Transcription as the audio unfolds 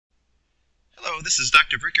Hello, this is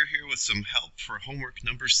Dr. Bricker here with some help for homework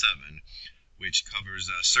number 7, which covers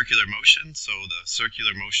circular motion, so the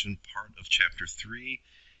circular motion part of chapter 3,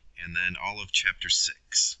 and then all of chapter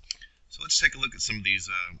 6. So let's take a look at some of these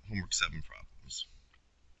homework 7 problems.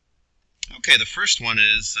 Okay, the first one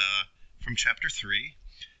is from chapter 3.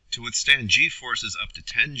 To withstand G forces up to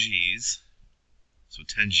 10 Gs, so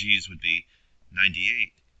 10 Gs would be 98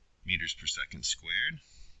 meters per second squared.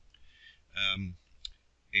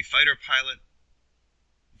 A fighter pilot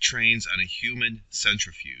trains on a human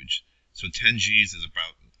centrifuge, so 10 Gs is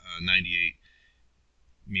about 98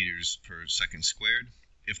 meters per second squared.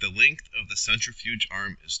 If the length of the centrifuge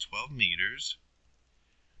arm is 12 meters,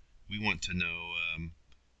 we want to know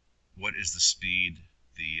what is the speed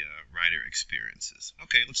the rider experiences.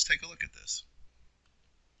 Okay, let's take a look at this.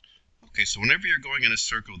 Okay, so whenever you're going in a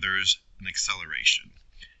circle, there's an acceleration,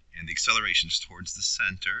 and the acceleration is towards the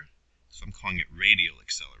center. So I'm calling it radial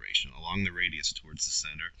acceleration, along the radius towards the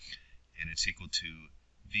center, and it's equal to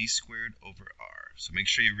v squared over r. So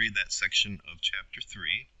make sure you read that section of chapter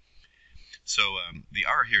 3. So the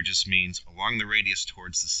r here just means along the radius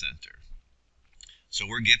towards the center. So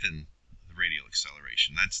we're given the radial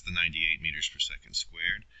acceleration. That's the 98 meters per second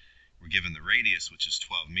squared. We're given the radius, which is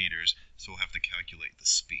 12 meters, so we'll have to calculate the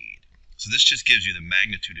speed. So this just gives you the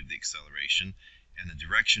magnitude of the acceleration, and the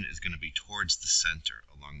direction is going to be towards the center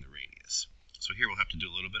along the radius. So here we'll have to do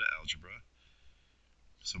a little bit of algebra.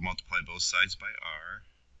 So multiply both sides by r,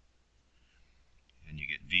 and you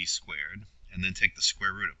get v squared, and then take the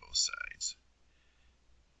square root of both sides.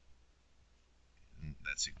 And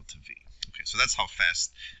that's equal to v. Okay, so that's how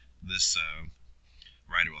fast this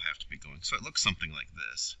rider will have to be going. So it looks something like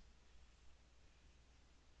this.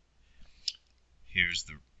 Here's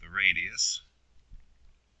the radius.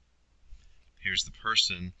 Here's the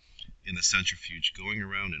person in the centrifuge going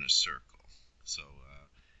around in a circle. So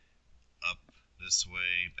up this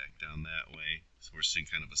way, back down that way. So we're seeing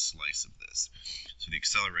kind of a slice of this. So the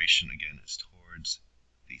acceleration, again, is towards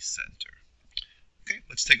the center. Okay,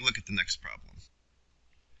 let's take a look at the next problem.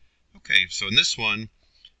 Okay, so in this one,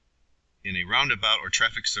 in a roundabout or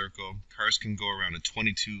traffic circle, cars can go around a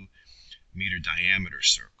 22-meter diameter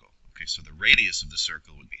circle. Okay, so the radius of the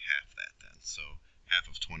circle would be half that then. So half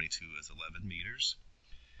of 22 is 11 meters.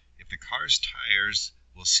 If the car's tires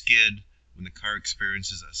will skid when the car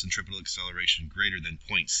experiences a centripetal acceleration greater than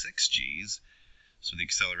 0.6 Gs, so the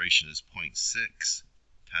acceleration is 0.6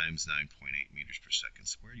 times 9.8 meters per second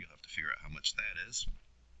squared, you'll have to figure out how much that is.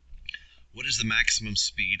 What is the maximum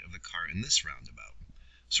speed of the car in this roundabout?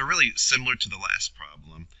 So really similar to the last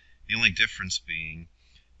problem, the only difference being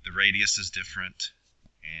the radius is different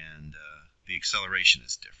and the acceleration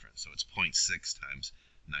is different. So it's 0.6 times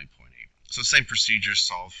 9.8. So same procedure,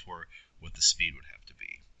 solve for what the speed would have to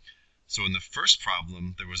be. So in the first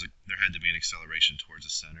problem, there had to be an acceleration towards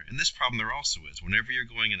the center. In this problem, there also is. Whenever you're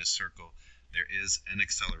going in a circle, there is an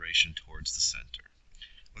acceleration towards the center.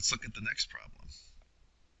 Let's look at the next problem.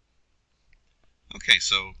 Okay,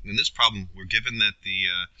 so in this problem, we're given that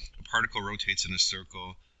a particle rotates in a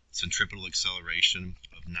circle, centripetal acceleration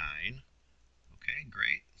of 9. Okay,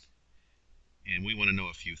 great. And we want to know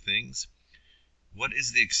a few things. What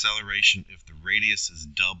is the acceleration if the radius is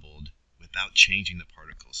doubled without changing the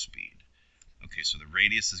particle speed? Okay, so the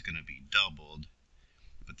radius is going to be doubled,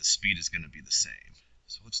 but the speed is going to be the same.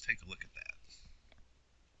 So let's take a look at that.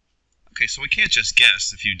 Okay, so we can't just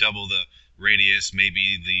guess. If you double the radius,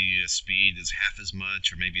 maybe the speed is half as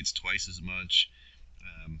much, or maybe it's twice as much.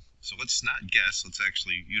 So let's not guess. Let's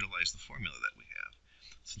actually utilize the formula that we have.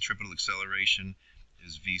 Centripetal acceleration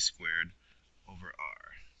is v squared over r.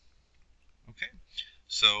 Okay,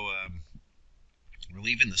 so we're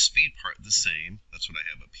leaving the speed part the same. That's what I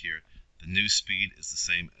have up here. The new speed is the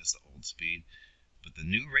same as the old speed, but the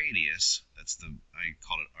new radius, I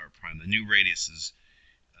call it r prime, the new radius is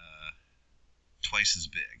twice as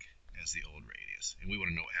big as the old radius, and we want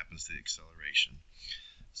to know what happens to the acceleration.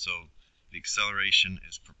 So the acceleration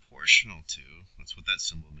is proportional to, that's what that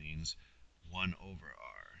symbol means, 1 over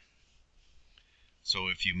r. So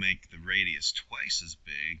if you make the radius twice as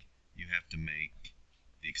big, you have to make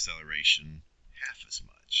the acceleration half as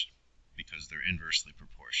much, because they're inversely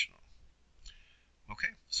proportional.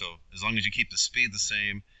 Okay, so as long as you keep the speed the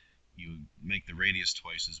same, you make the radius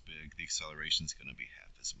twice as big, the acceleration is going to be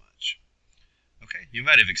half as much. Okay, you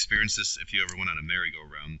might have experienced this if you ever went on a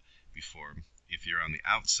merry-go-round before. If you're on the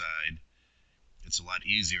outside, it's a lot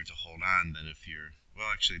easier to hold on than if you're, well,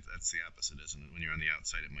 actually that's the opposite, isn't it? When you're on the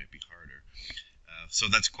outside, it might be harder. So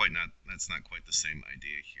that's not quite the same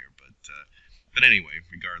idea here, but anyway,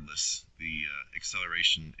 regardless, the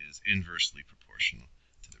acceleration is inversely proportional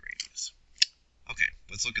to the radius. Okay,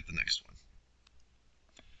 let's look at the next one.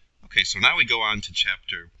 Okay, so now we go on to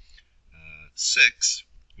chapter 6,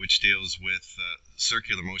 which deals with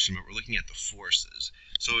circular motion, but we're looking at the forces.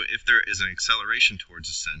 So if there is an acceleration towards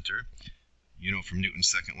the center, you know from Newton's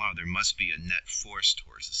second law, there must be a net force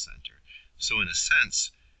towards the center. So in a sense,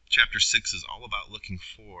 chapter 6 is all about looking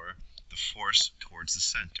for the force towards the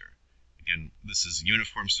center. Again, this is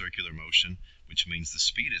uniform circular motion, which means the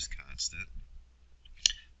speed is constant,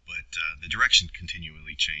 but the direction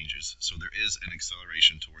continually changes. So there is an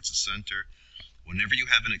acceleration towards the center. Whenever you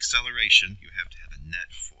have an acceleration, you have to have a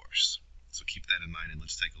net force. So keep that in mind, and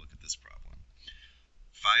let's take a look at this problem.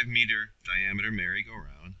 5-meter diameter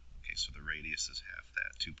merry-go-round. Okay, so the radius is half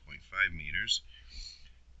that, 2.5 meters.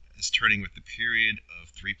 It's turning with the period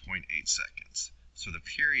of 3.8 seconds. So the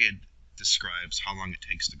period describes how long it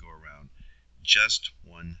takes to go around just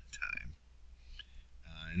one time.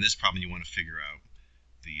 In this problem, you want to figure out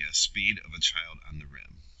the speed of a child on the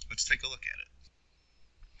rim. Let's take a look at it.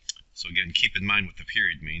 So again, keep in mind what the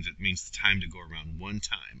period means. It means the time to go around one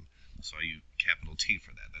time. So I use capital T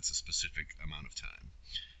for that. That's a specific amount of time.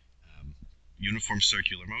 Uniform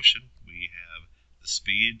circular motion, we have the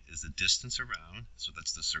speed is the distance around, so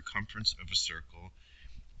that's the circumference of a circle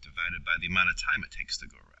divided by the amount of time it takes to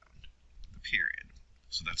go around, the period.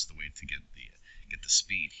 So that's the way to get the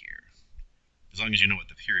speed here. As long as you know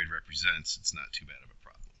what the period represents, it's not too bad of a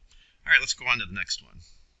problem. All right, let's go on to the next one.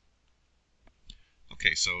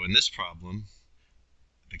 Okay, so in this problem,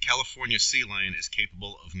 the California sea lion is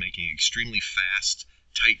capable of making extremely fast,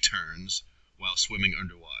 tight turns while swimming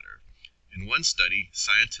underwater. In one study,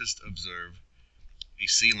 scientists observed a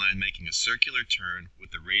sea lion making a circular turn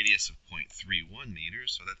with a radius of 0.31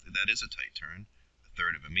 meters, so that is a tight turn, a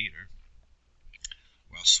third of a meter,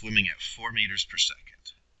 while swimming at 4 meters per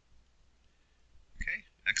second. Okay,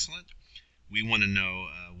 excellent. We want to know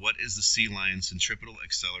what is the sea lion's centripetal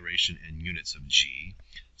acceleration in units of g.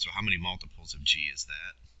 So how many multiples of g is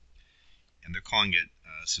that? And they're calling it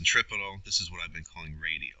centripetal. This is what I've been calling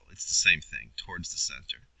radial. It's the same thing, towards the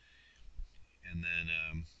center. And then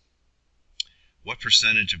what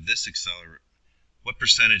percentage is this acceleration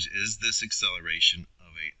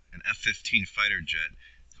of an F-15 fighter jet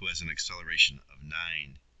who has an acceleration of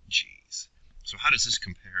 9 Gs? So how does this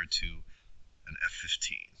compare to an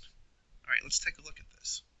F-15? All right, let's take a look at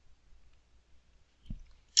this.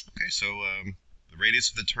 Okay, so the radius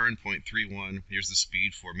of the turn, 0.31. Here's the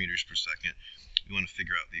speed, 4 meters per second. We want to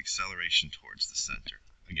figure out the acceleration towards the center.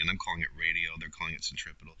 Again, I'm calling it radial. They're calling it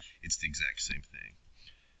centripetal. It's the exact same thing.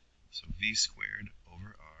 So v squared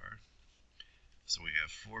over r. So we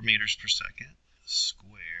have 4 meters per second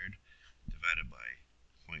squared divided by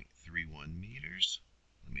 0.31 meters.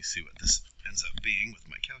 Let me see what this ends up being with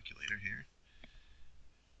my calculator here.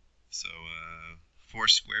 So 4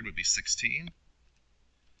 squared would be 16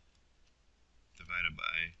 divided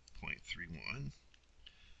by 0.31.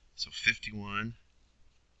 So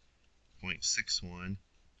 51.61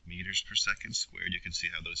 meters per second squared. You can see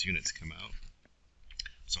how those units come out.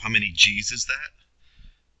 So how many G's is that?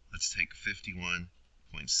 Let's take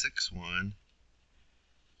 51.61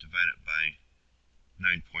 divided by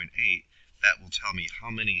 9.8. That will tell me how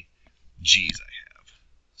many G's I have.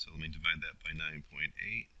 So let me divide that by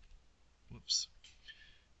 9.8. Whoops.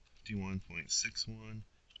 51.61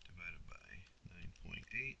 divided by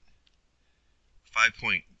 9.8.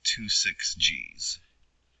 5.26 G's.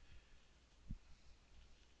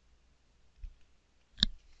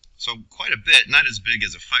 So quite a bit, not as big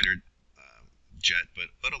as a fighter jet,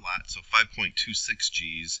 but a lot. So 5.26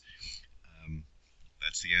 G's.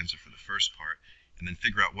 That's the answer for the first part. And then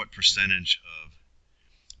figure out what percentage of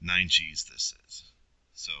 9 G's this is.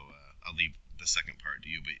 So I'll leave the second part to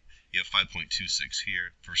you, but you have 5.26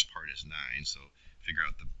 here. First part is 9, so figure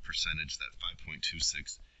out the percentage that 5.26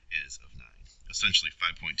 is of 9. Essentially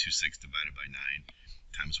 5.26 divided by 9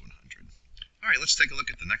 times 100. All right, let's take a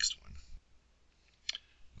look at the next one.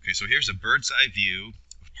 Okay, so here's a bird's eye view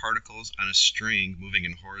of particles on a string moving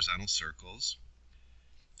in horizontal circles.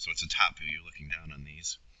 So it's a top view, you're looking down on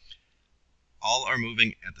these. All are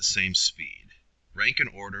moving at the same speed. Rank in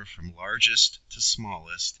order from largest to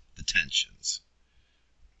smallest the tensions.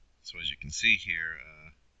 So as you can see here,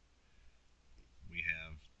 we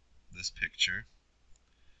have this picture.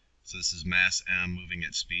 So this is mass m moving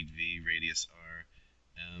at speed v, radius r,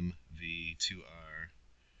 m, v, 2r,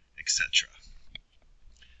 etc.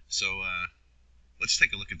 So let's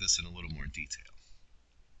take a look at this in a little more detail.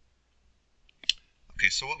 Okay,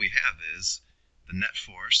 so what we have is the net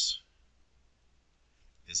force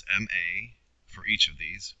is MA for each of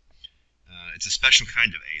these. It's a special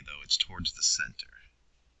kind of A, though. It's towards the center.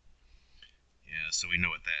 Yeah, so we know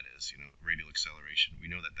what that is, radial acceleration. We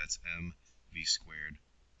know that that's mv squared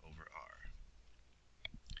over r.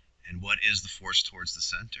 And what is the force towards the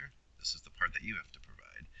center? This is the part that you have to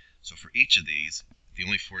provide. So for each of these, the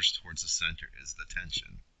only force towards the center is the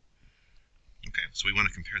tension. Okay, so we want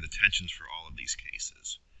to compare the tensions for all of these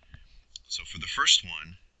cases. So for the first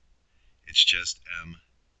one, it's just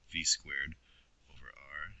mv squared over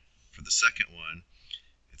r. For the second one,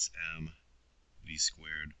 it's mv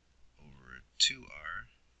squared over 2r.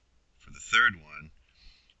 For the third one,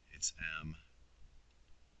 it's 2m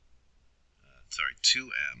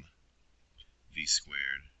v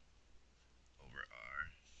squared over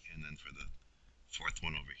r. And then for the fourth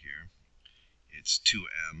one over here, it's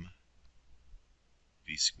 2m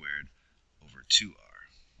v squared over 2r.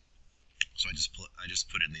 So I just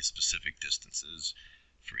put in these specific distances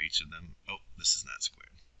for each of them. Oh, this is not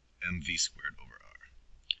squared. mv squared over r.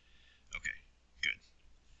 Okay, good.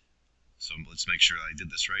 So let's make sure I did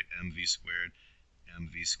this right. mv squared,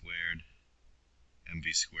 mv squared,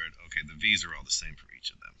 mv squared. Okay, the v's are all the same for each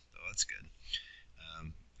of them. Oh, that's good.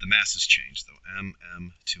 The mass has changed though. m,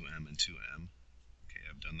 2m, and 2m. Okay,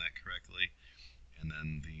 I've done that correctly. And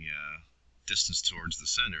then the distance towards the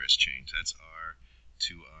center has changed. That's r,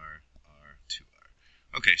 2r, r,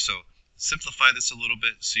 2r. Okay, so simplify this a little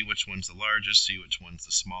bit. See which one's the largest, see which one's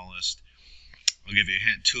the smallest. I'll give you a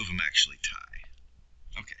hint. 2 of them actually tie.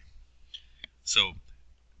 Okay. So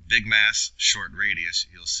big mass, short radius,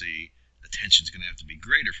 you'll see the tension's going to have to be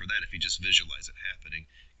greater for that if you just visualize it happening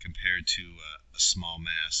compared to a small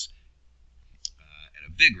mass at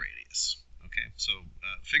a big radius. Okay, so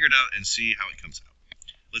figure it out and see how it comes out.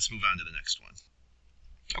 Let's move on to the next one.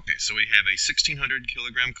 Okay, so we have a 1,600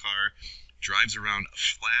 kilogram car, drives around a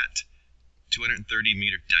flat 230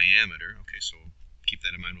 meter diameter. Okay, so keep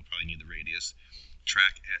that in mind, we'll probably need the radius.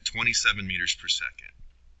 Track at 27 meters per second.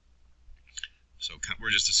 So we're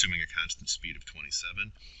just assuming a constant speed of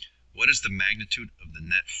 27. What is the magnitude of the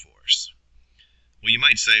net force? Well, you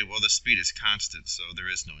might say, well, the speed is constant, so there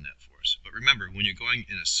is no net force. But remember, when you're going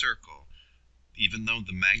in a circle, even though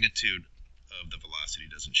the magnitude of the velocity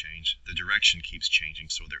doesn't change, the direction keeps changing,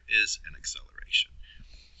 so there is an acceleration.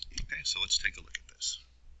 Okay, so let's take a look at this.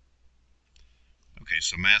 Okay,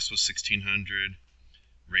 so mass was 1,600,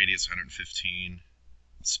 radius 115,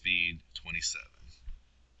 speed 27.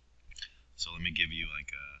 So let me give you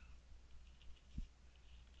like a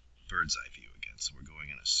bird's eye view again. So we're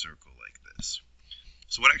going in a circle like this.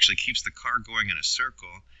 So what actually keeps the car going in a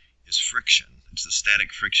circle is friction. It's the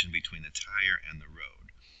static friction between the tire and the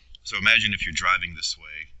road. So imagine if you're driving this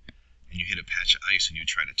way and you hit a patch of ice and you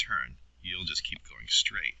try to turn, you'll just keep going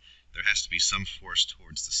straight. There has to be some force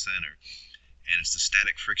towards the center, and it's the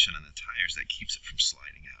static friction on the tires that keeps it from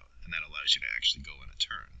sliding out, and that allows you to actually go in a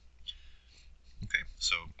turn. Okay,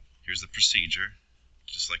 so here's the procedure,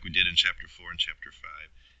 just like we did in Chapter 4 and Chapter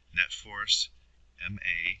 5. Net force, ma.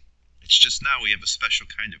 It's just now we have a special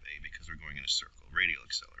kind of a because we're going in a circle, radial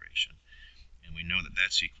acceleration. And we know that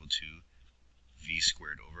that's equal to v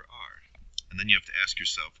squared over r. And then you have to ask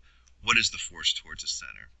yourself, what is the force towards the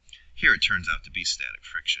center? Here it turns out to be static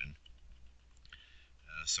friction.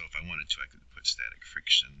 So if I wanted to, I could put static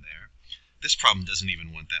friction there. This problem doesn't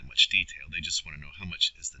even want that much detail. They just want to know how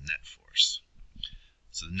much is the net force.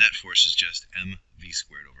 So the net force is just mv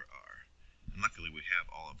squared over r. And luckily we have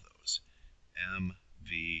all of those.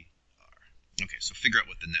 mv r. Okay, so figure out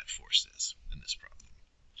what the net force is in this problem.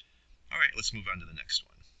 All right, let's move on to the next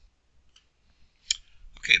one.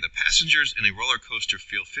 Okay, the passengers in a roller coaster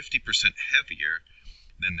feel 50% heavier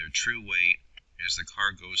than their true weight as the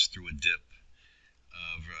car goes through a dip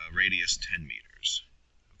of radius 10 meters.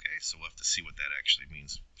 Okay, so we'll have to see what that actually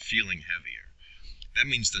means, feeling heavier. That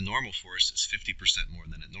means the normal force is 50% more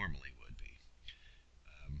than it normally would be.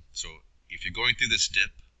 So if you're going through this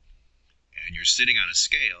dip and you're sitting on a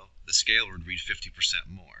scale, the scale would read 50%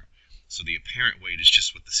 more. So the apparent weight is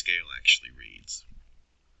just what the scale actually reads.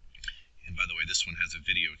 And by the way, this one has a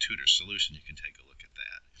video tutor solution. You can take a look at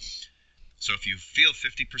that. So if you feel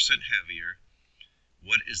 50% heavier,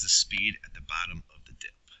 what is the speed at the bottom of the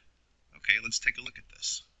dip? Okay, let's take a look at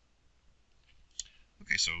this.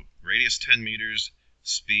 Okay, so radius 10 meters,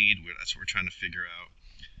 speed, that's what we're trying to figure out.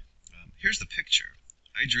 Here's the picture.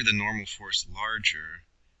 I drew the normal force larger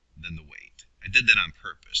than the weight. I did that on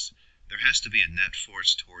purpose. There has to be a net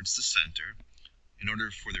force towards the center. In order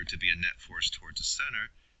for there to be a net force towards the center,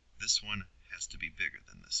 this one has to be bigger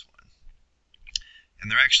than this one. And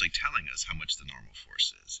they're actually telling us how much the normal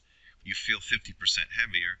force is. You feel 50%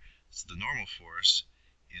 heavier, so the normal force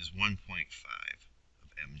is 1.5 of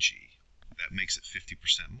mg. That makes it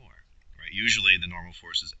 50% more, right? Usually the normal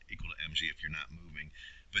force is equal to mg if you're not moving,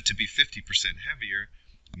 but to be 50% heavier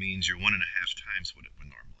means you're 1.5 times what it would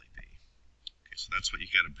normally be. Okay, So that's what you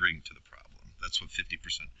got to bring to the problem. That's what 50%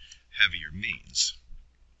 heavier means.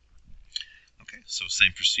 Okay, so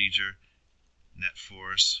same procedure, net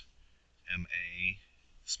force, MA,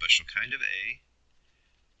 special kind of A,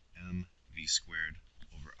 mv squared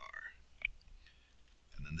over r.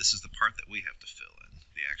 And then this is the part that we have to fill in,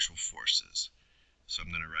 the actual forces. So I'm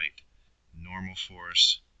going to write normal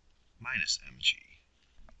force minus mg.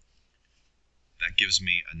 That gives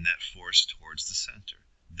me a net force towards the center.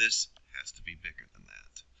 This has to be bigger than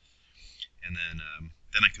that. And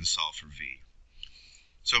then I can solve for v.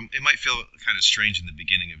 So it might feel kind of strange in the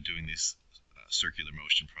beginning of doing these circular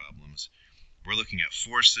motion problems. We're looking at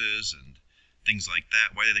forces and things like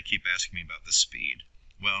that. Why do they keep asking me about the speed?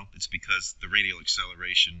 Well, it's because the radial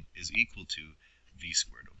acceleration is equal to v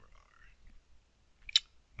squared over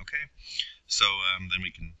r. Okay, so then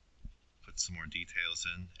we can put some more details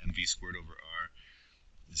in. mv squared over r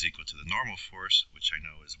is equal to the normal force, which I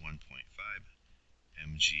know is 1.5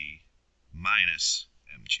 mg minus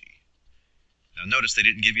mg. Now notice they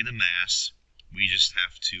didn't give you the mass. We just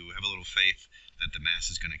have to have a little faith that the mass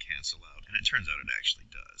is going to cancel out. And it turns out it actually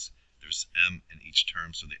does. There's m in each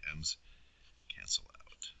term, so the m's cancel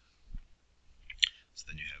out. So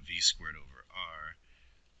then you have v squared over r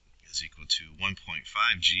is equal to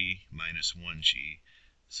 1.5g minus 1g,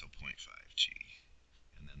 so 0.5g.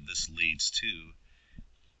 And then this leads to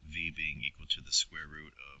v being equal to the square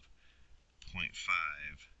root of 0.5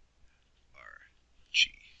 rg.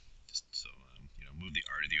 So, move the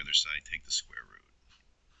r to the other side, take the square root.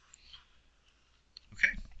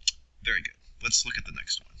 Okay, very good. Let's look at the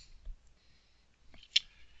next one.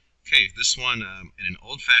 Okay, this one, in an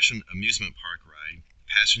old-fashioned amusement park ride,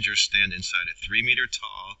 passengers stand inside a 3-meter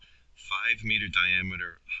tall, 5-meter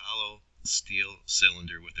diameter hollow steel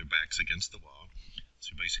cylinder with their backs against the wall.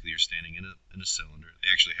 So basically you're standing in a cylinder.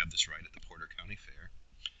 They actually have this ride at the Porter County Fair.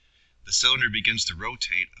 The cylinder begins to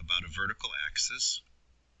rotate about a vertical axis.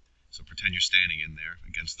 So pretend you're standing in there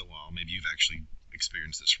against the wall. Maybe you've actually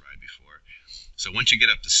experienced this ride before. So once you get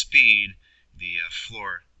up to speed, the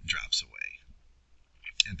floor drops away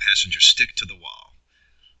and passengers stick to the wall.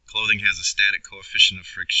 Clothing has a static coefficient of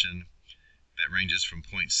friction that ranges from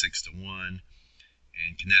 0.6 to 1,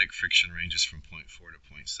 and kinetic friction ranges from 0.4 to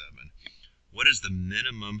 0.7. What is the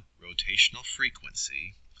minimum rotational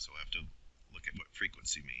frequency? So I have to look at what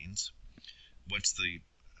frequency means. What's the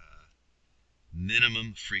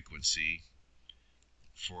minimum frequency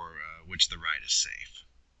for which the ride is safe?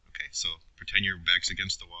 Okay, so pretend your back's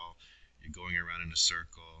against the wall, you're going around in a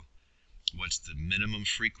circle. What's the minimum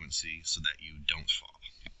frequency so that you don't fall?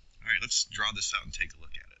 All right, let's draw this out and take a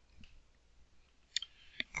look at it.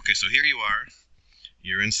 Okay, so here you are.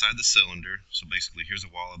 You're inside the cylinder. So basically, here's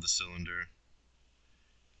a wall of the cylinder.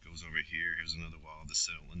 Goes over here. Here's another wall of the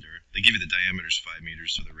cylinder. They give you the diameter's 5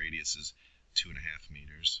 meters, so the radius is 2.5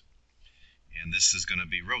 meters. And this is going to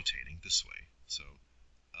be rotating this way. So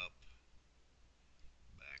up,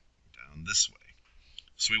 back, down this way.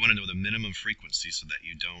 So we want to know the minimum frequency so that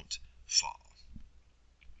you don't fall.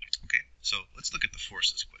 Okay, so let's look at the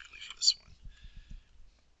forces quickly for this one.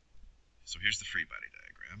 So here's the free body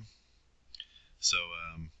diagram. So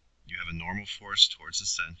you have a normal force towards the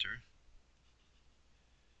center.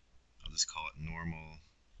 I'll just call it normal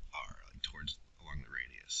r, like towards along the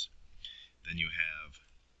radius. Then you have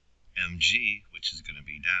mg, which is going to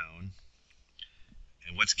be down.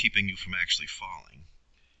 And what's keeping you from actually falling?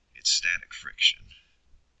 It's static friction.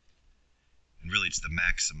 And really, it's the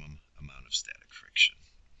maximum amount of static friction.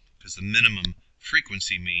 Because the minimum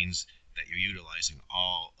frequency means that you're utilizing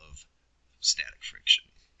all of static friction.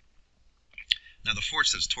 Now, the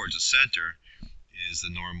force that's towards the center is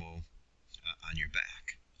the normal on your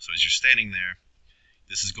back. So as you're standing there,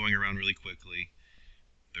 this is going around really quickly.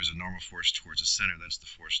 There's a normal force towards the center. That's the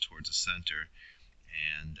force towards the center.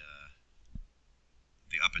 And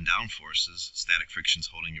the up and down forces, static friction's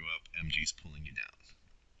holding you up, mg's pulling you down.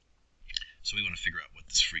 So we want to figure out what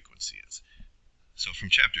this frequency is. So from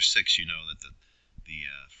chapter 6, you know that the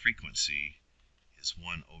frequency is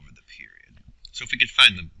 1 over the period. So if we could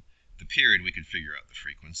find the period, we could figure out the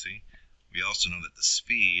frequency. We also know that the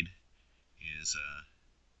speed is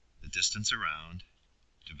the distance around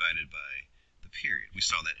divided by the period. We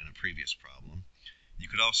saw that in a previous problem. You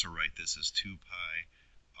could also write this as 2 pi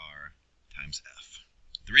r times f.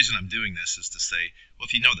 The reason I'm doing this is to say, well,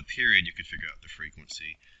 if you know the period, you could figure out the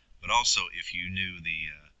frequency. But also, if you knew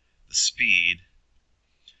the speed,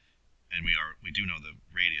 and we do know the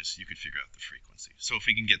radius, you could figure out the frequency. So if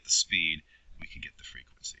we can get the speed, we can get the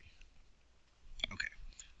frequency. Okay.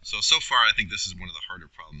 So far, I think this is one of the harder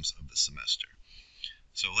problems of the semester.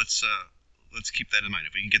 So let's keep that in mind.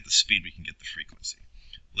 If we can get the speed, we can get the frequency.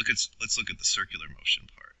 Let's look at the circular motion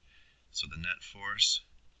part. So the net force,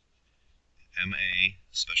 MA,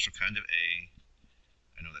 special kind of A,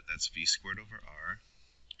 I know that that's V squared over R.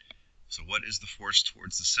 So what is the force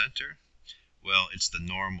towards the center? Well, it's the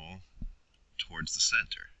normal towards the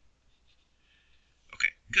center.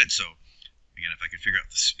 Okay, good. So again, if I can figure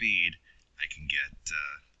out the speed, I can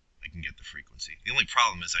get the frequency. The only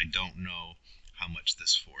problem is I don't know how much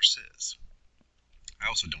this force is. I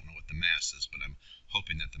also don't know what the mass is, but I'm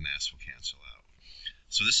hoping that the mass will cancel out.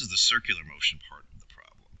 So this is the circular motion part of the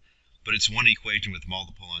problem. But it's one equation with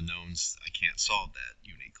multiple unknowns. I can't solve that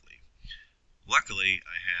uniquely. Luckily,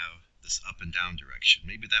 I have this up and down direction.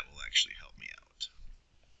 Maybe that will actually help me out.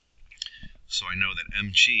 So I know that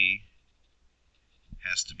mg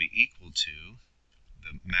has to be equal to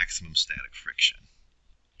the maximum static friction.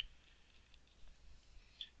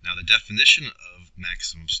 Now the definition of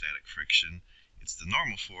maximum static friction, it's the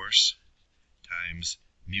normal force times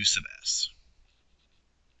mu sub s.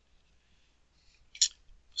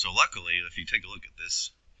 So luckily, if you take a look at this,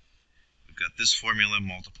 we've got this formula,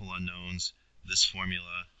 multiple unknowns, this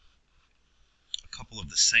formula, a couple of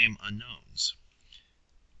the same unknowns,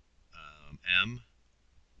 m,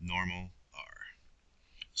 normal, r.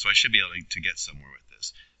 So I should be able to get somewhere with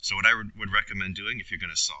this. So what I would recommend doing if you're going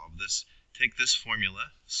to solve this, take this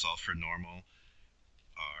formula, solve for normal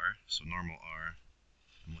r, so normal r,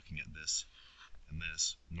 I'm looking at this and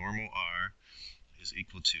this, normal r is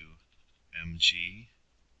equal to mg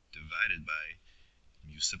divided by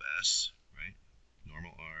mu sub s, right?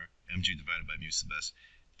 Normal r, mg divided by mu sub s.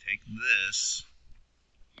 Take this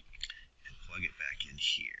and plug it back in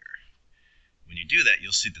here. When you do that,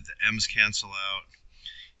 you'll see that the m's cancel out,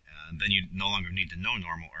 and then you no longer need to know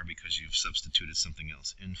normal r because you've substituted something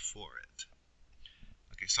else in for it.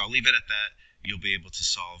 Okay, so I'll leave it at that. You'll be able to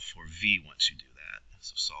solve for v once you do that.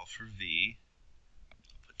 So solve for v,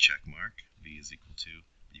 I'll put check mark, v is equal to,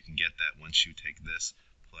 you can get that once you take this,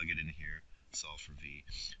 plug it in here, solve for v.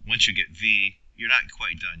 Once you get v, you're not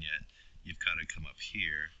quite done yet. You've got to come up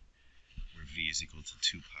here where v is equal to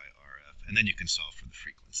 2 pi rf, and then you can solve for the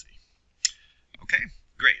frequency. Okay,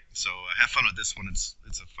 great. So have fun with this one. It's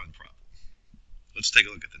a fun problem. Let's take a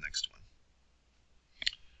look at the next one.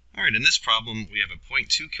 All right, in this problem, we have a 0.2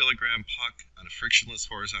 kilogram puck on a frictionless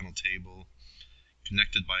horizontal table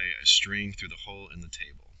connected by a string through the hole in the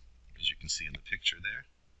table, as you can see in the picture there.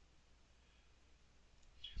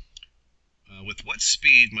 With what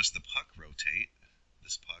speed must the puck rotate?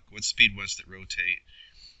 This puck, what speed must it rotate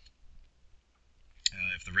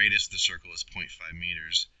if the radius of the circle is 0.5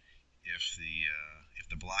 meters, if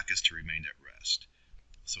the block is to remain at rest?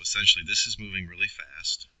 So essentially, this is moving really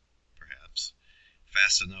fast, perhaps,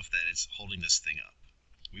 fast enough that it's holding this thing up.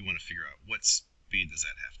 We want to figure out what speed does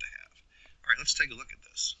that have to have. All right, let's take a look at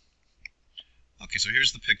this. Okay, so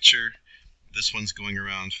here's the picture. This one's going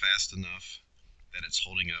around fast enough that it's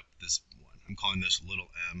holding up this one. I'm calling this little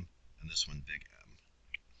m, and this one big M.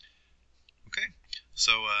 Okay,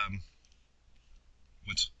 so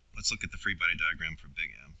let's look at the free body diagram for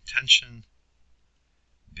big M. Tension,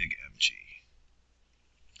 big mg.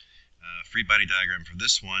 Free body diagram for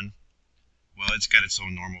this one, well, it's got its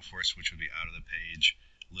own normal force, which would be out of the page,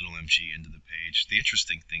 little mg into the page. The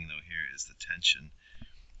interesting thing, though, here is the tension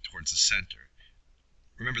towards the center.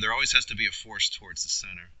 Remember, there always has to be a force towards the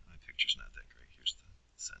center. My picture's not that great. Here's the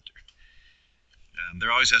center.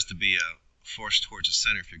 There always has to be a force towards the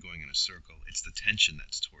center if you're going in a circle. It's the tension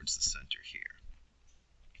that's towards the center here.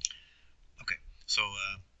 Okay, so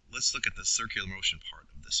let's look at the circular motion part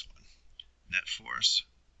of this one. Net force,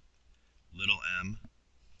 little m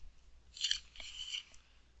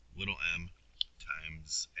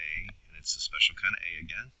times a, and it's a special kind of a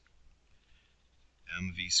again,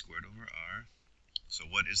 mv squared over r. So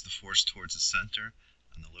what is the force towards the center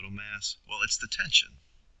on the little mass? Well, it's the tension.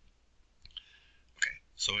 Okay,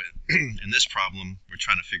 so in this problem, we're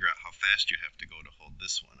trying to figure out how fast you have to go to hold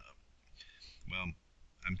this one up. Well,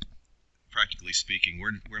 I'm practically speaking,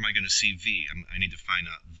 where am I going to see v? I need to find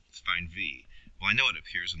v. Well, I know it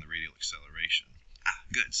appears in the radial acceleration. Ah,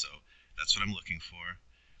 good, so that's what I'm looking for.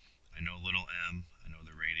 I know little m, I know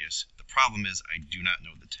the radius. The problem is I do not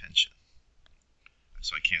know the tension,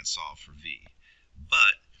 so I can't solve for v.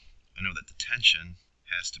 But I know that the tension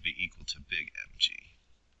has to be equal to big mg.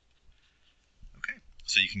 Okay,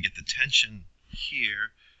 so you can get the tension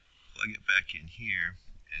here, plug it back in here,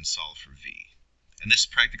 and solve for v. And this,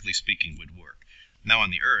 practically speaking, would work. Now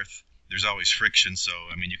on the Earth, there's always friction, so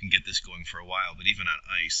I mean you can get this going for a while, but even on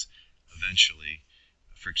ice, eventually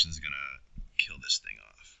friction is going to kill this thing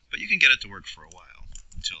off. But you can get it to work for a while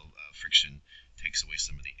until friction takes away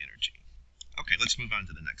some of the energy. Okay, let's move on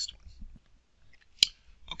to the next one.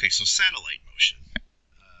 so satellite motion.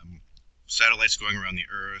 Satellites going around the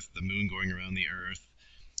Earth, the moon going around the Earth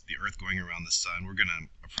going around the sun. We're going to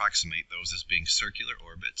approximate those as being circular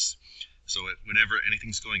orbits. So whenever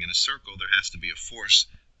anything's going in a circle, there has to be a force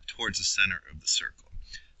towards the center of the circle.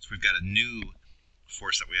 So we've got a new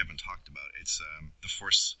force that we haven't talked about. It's the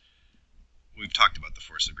force. We've talked about the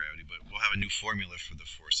force of gravity, but we'll have a new formula for the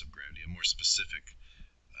force of gravity, a more specific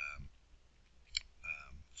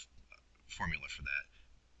formula for that.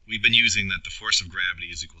 We've been using that the force of gravity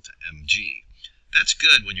is equal to mg. That's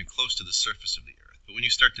good when you're close to the surface of the Earth, but when you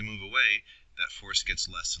start to move away, that force gets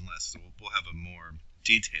less and less. So we'll have a more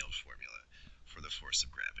detailed formula for the force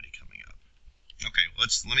of gravity coming up. Okay,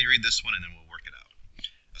 let me read this one and then we'll work it out.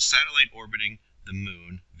 A satellite orbiting the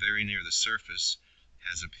moon very near the surface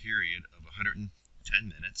has a period of 110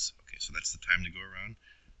 minutes. Okay, so that's the time to go around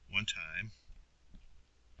one time.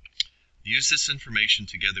 Use this information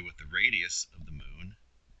together with the radius of the moon.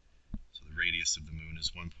 So the radius of the moon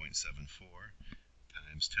is 1.74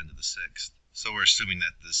 times 10 to the 6th. So we're assuming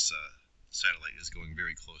that this satellite is going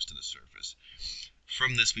very close to the surface.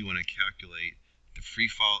 From this, we want to calculate the free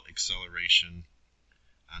fall acceleration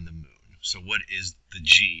on the moon. So what is the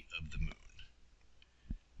g of the moon?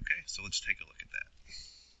 Okay, so let's take a look at that.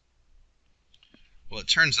 Well, it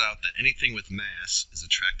turns out that anything with mass is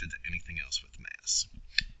attracted to anything else with mass.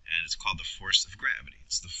 And it's called the force of gravity.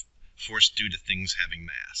 It's the force due to things having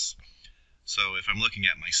mass. So if I'm looking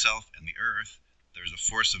at myself and the Earth, there's a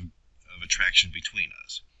force of attraction between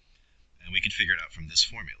us. And we can figure it out from this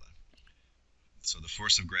formula. So the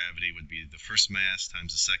force of gravity would be the first mass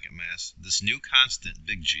times the second mass. This new constant,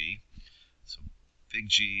 big G, so big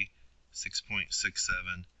G, 6.67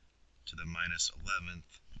 to the minus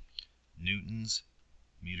 11th newtons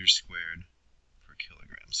meters squared per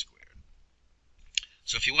kilogram squared.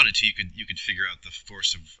 So if you wanted to, you could figure out the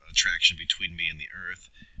force of attraction between me and the Earth.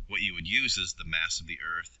 What you would use is the mass of the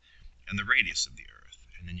Earth and the radius of the Earth,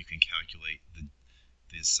 and then you can calculate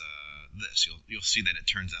this. You'll see that it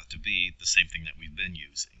turns out to be the same thing that we've been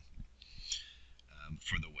using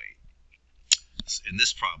for the weight. In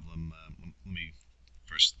this problem, let me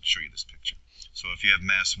first show you this picture. So if you have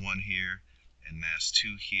mass 1 here and mass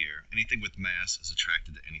 2 here, anything with mass is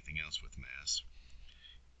attracted to anything else with mass.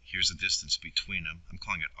 Here's the distance between them. I'm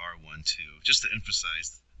calling it R12, just to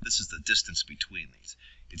emphasize this is the distance between these.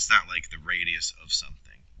 It's not like the radius of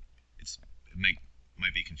something. It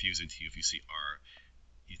might be confusing to you if you see R.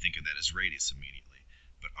 You think of that as radius immediately,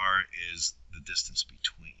 but R is the distance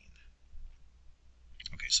between.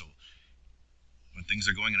 Okay, so when things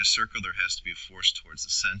are going in a circle, there has to be a force towards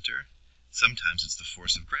the center. Sometimes it's the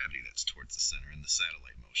force of gravity that's towards the center in the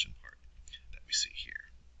satellite motion part that we see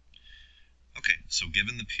here. Okay, so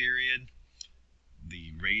given the period,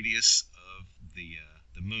 the radius of the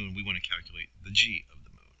moon, we want to calculate the g of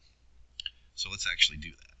the moon. So let's actually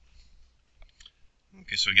do that.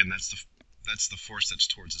 Okay, so again, that's the force that's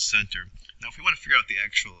towards the center. Now, if we want to figure out the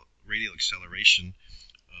actual radial acceleration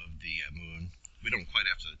of the moon, we don't quite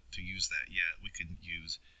have to use that yet. We could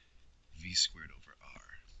use v squared over r.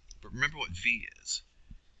 But remember what v is.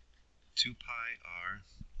 2 pi r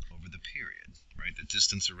over the period, right? The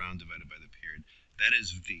distance around divided by the period. That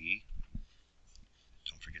is v.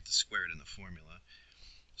 Don't forget to square it in the formula.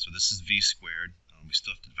 So this is v squared. We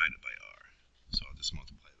still have to divide it by r. So I'll just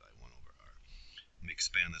multiply it by 1 over r. Let me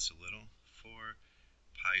expand this a little. 4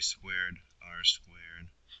 pi squared r squared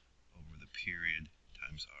over the period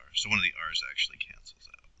times r. So one of the r's actually cancels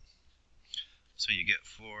out. So you get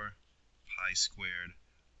 4 pi squared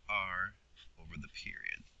r over the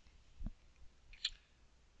period.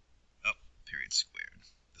 Oh, period squared.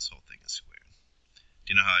 This whole thing is squared.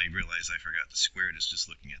 Do you know how I realized I forgot the squared is just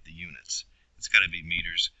looking at the units? It's got to be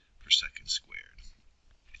meters per second squared.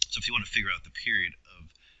 So if you want to figure out the period of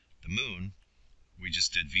the moon, we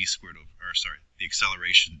just did v squared over, the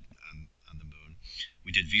acceleration on the moon.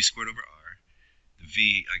 We did v squared over r. The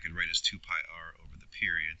v I could write as 2 pi r over the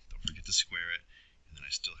period. Don't forget to square it. And then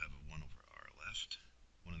I still have a 1 over r left.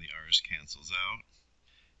 One of the r's cancels out.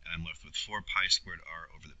 And I'm left with 4 pi squared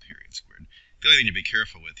r over the period squared. The only thing to be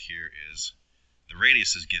careful with here is the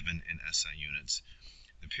radius is given in SI units.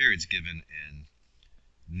 The period's given in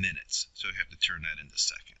minutes. So you have to turn that into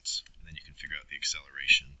seconds. And then you can figure out the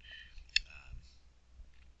acceleration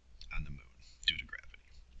on the moon due to gravity.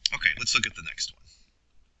 Okay, let's look at the next one.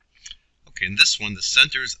 Okay, in this one, the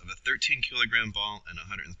centers of a 13 kilogram ball and a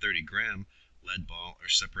 130 gram lead ball are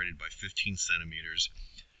separated by 15 centimeters.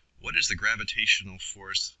 What is the gravitational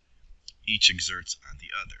force each exerts on the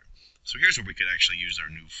other? So here's where we could actually use our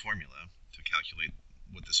new formula to calculate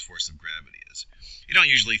what this force of gravity is. You don't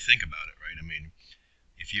usually think about it, right? I mean,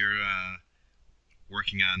 if you're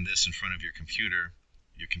working on this in front of your computer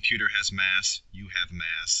has mass, you have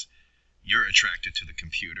mass, you're attracted to the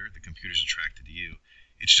computer's attracted to you.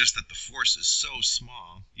 It's just that the force is so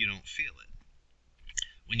small, you don't feel it.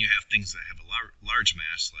 When you have things that have a large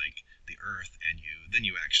mass, like the Earth and you, then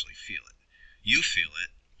you actually feel it. You feel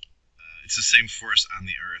it. It's the same force on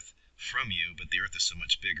the Earth from you, but the Earth is so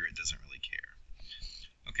much bigger, it doesn't really care.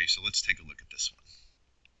 Okay, so let's take a look at this one.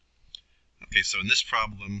 Okay, so in this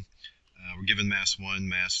problem, we're given mass 1,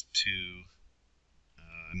 mass 2.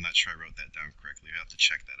 I'm not sure I wrote that down correctly. I have to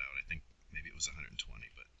check that out. I think maybe it was 120,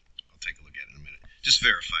 but I'll take a look at it in a minute. Just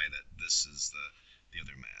verify that this is the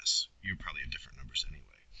other mass. You probably have different numbers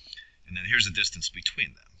anyway. And then here's the distance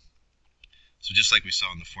between them. So just like we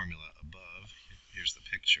saw in the formula above, here's the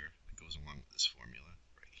picture that goes along with this formula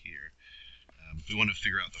right here. We want to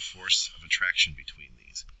figure out the force of attraction between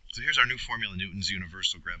these. So here's our new formula, Newton's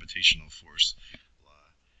universal gravitational force law.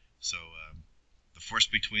 So the force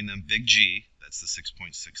between them, big G, that's the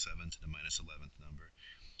 6.67 to the minus 11th number.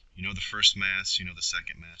 You know the first mass, you know the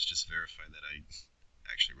second mass, just verify that I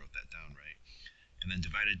actually wrote that down right. And then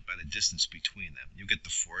divided by the distance between them. You'll get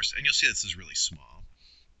the force, and you'll see this is really small.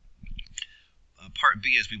 Part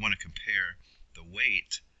B is we want to compare the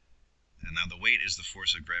weight, and now the weight is the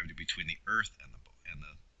force of gravity between the Earth and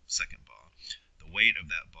the second ball. The weight of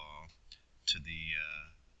that ball to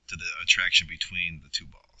the attraction between the two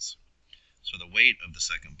balls. So the weight of the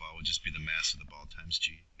second ball would just be the mass of the ball times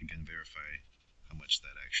G. Again, verify how much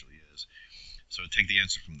that actually is. So take the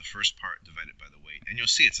answer from the first part, divide it by the weight, and you'll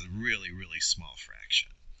see it's a really, really small fraction.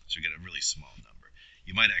 So you get a really small number.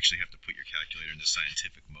 You might actually have to put your calculator into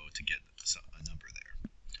scientific mode to get a number there.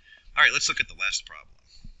 All right, let's look at the last problem.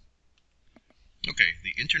 Okay,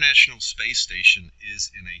 the International Space Station is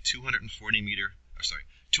in a 240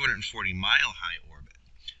 mile high orbit.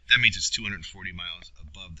 That means it's 240 miles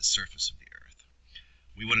above the surface of the Earth.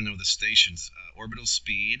 We want to know the station's orbital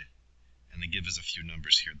speed, and they give us a few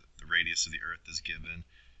numbers here. The radius of the Earth is given,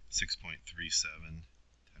 6.37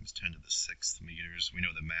 times 10 to the 6th meters. We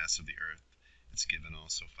know the mass of the Earth, it's given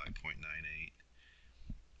also 5.98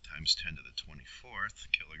 times 10 to the 24th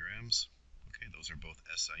kilograms. Okay, those are both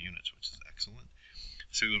SI units, which is excellent.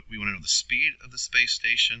 So we want to know the speed of the space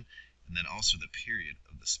station, and then also the period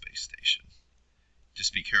of the space station.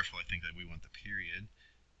 Just be careful, I think that we want the period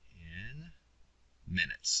in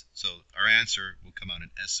minutes. So our answer will come out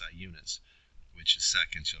in SI units, which is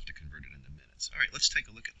seconds. You'll have to convert it into minutes. All right, let's take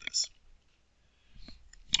a look at this.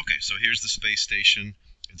 Okay, so here's the space station.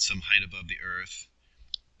 It's some height above the Earth.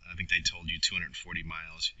 I think they told you 240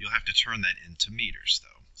 miles. You'll have to turn that into meters,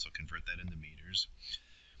 though. So convert that into meters.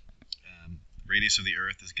 Radius of the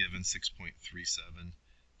Earth is given 6.37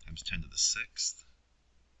 times 10 to the 6th.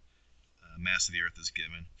 Mass of the Earth is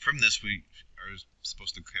given. From this, we are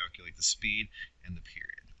supposed to calculate the speed and the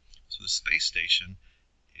period. So the space station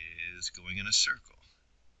is going in a circle.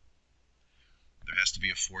 There has to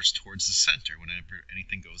be a force towards the center whenever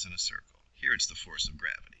anything goes in a circle. Here it's the force of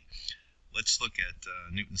gravity. Let's look at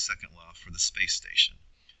Newton's second law for the space station.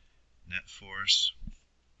 Net force,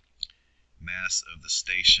 mass of the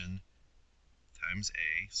station times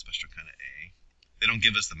A, special kind of A. They don't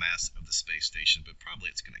give us the mass of the space station, but probably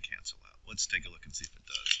it's going to cancel out. Let's take a look and see if it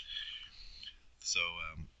does. So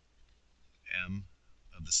M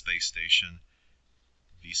of the space station,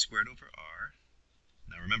 V squared over R.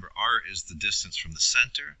 Now remember, R is the distance from the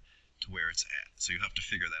center to where it's at. So you have to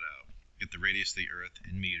figure that out. Get the radius of the Earth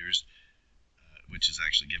in meters, which is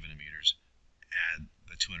actually given in meters. Add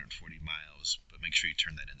the 240 miles, but make sure you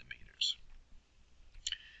turn that into meters.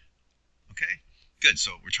 Okay, good.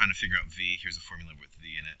 So we're trying to figure out V. Here's a formula with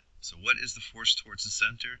V in it. So what is the force towards the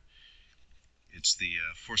center? It's the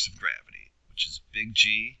force of gravity, which is big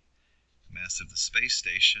G, mass of the space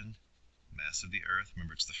station, mass of the Earth.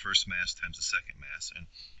 Remember, it's the first mass times the second mass. And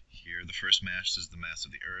here the first mass is the mass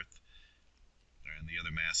of the Earth, and the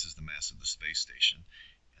other mass is the mass of the space station.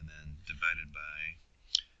 And then divided by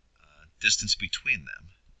distance between them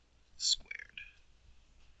squared.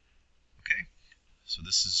 Okay, so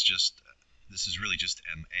this is really just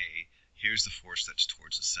MA. Here's the force that's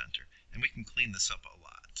towards the center, and we can clean this up a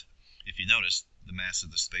lot. If you notice, the mass of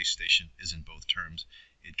the space station is in both terms.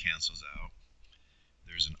 It cancels out.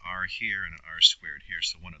 There's an R here and an R squared here,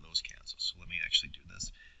 so one of those cancels. So let me actually do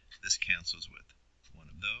this. This cancels with one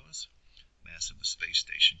of those. Mass of the space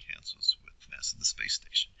station cancels with mass of the space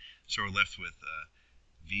station. So we're left with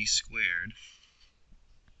V squared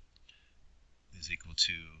is equal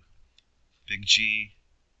to big G,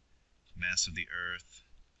 mass of the Earth,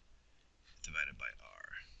 divided by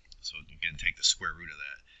R. So again, take the square root of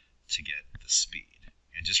that to get the speed.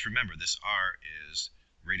 And just remember, this R is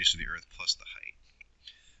radius of the Earth plus the height.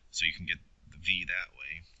 So you can get the V that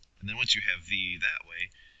way. And then once you have V that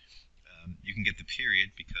way, you can get the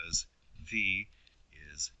period because V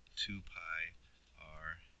is 2 pi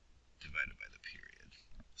r divided by the period.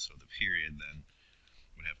 So the period then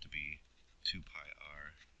would have to be 2 pi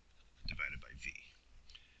r divided by V.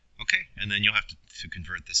 Okay, and then you'll have to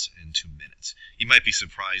convert this into minutes. You might be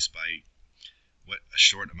surprised by what a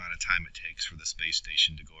short amount of time it takes for the space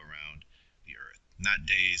station to go around the Earth. Not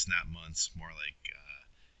days, not months, more like,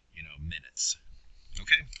 minutes.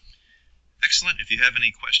 Okay, excellent. If you have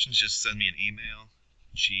any questions, just send me an email,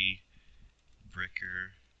 gbricker@pnw,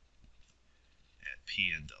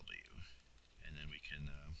 and then we can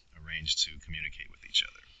arrange to communicate with each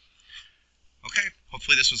other. Okay,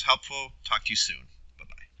 hopefully this was helpful. Talk to you soon.